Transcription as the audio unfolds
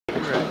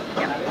ready?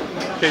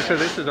 Yeah. Okay, so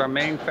this is our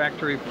main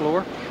factory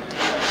floor.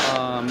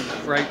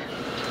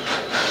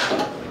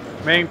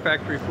 Main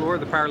factory floor,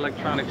 the power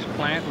electronics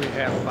plant. We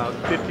have about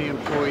 50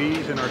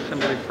 employees in our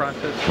assembly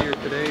process here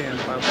today and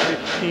about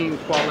 15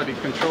 quality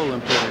control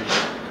employees.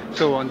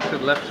 So on to the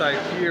left side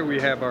here, we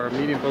have our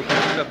medium voltage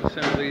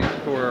sub-assemblies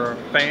for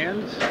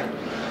fans.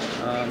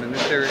 In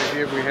this area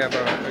here, we have,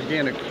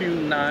 again, a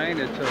Q9.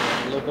 It's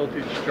a low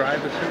voltage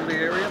drive assembly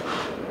area.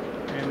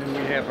 And then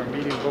we have our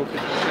medium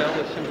voltage cell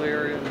assembly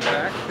area in the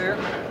back there.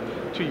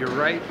 To your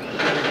right,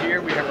 over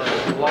here, we have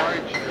our large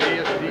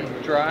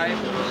ASD drive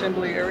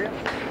assembly area.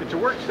 It's a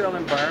work cell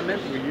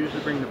environment. We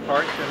usually bring the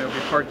parts, and there'll be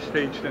parts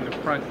staged in the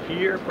front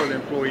here for the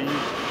employees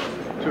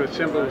to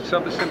assemble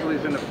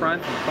sub-assemblies in the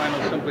front and final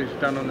assemblies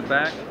done on the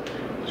back.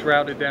 It's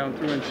routed down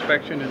through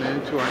inspection and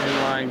into our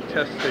inline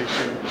test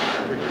station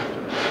over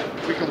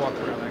here. We can walk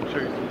around. I can show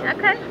you some.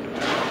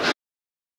 Okay.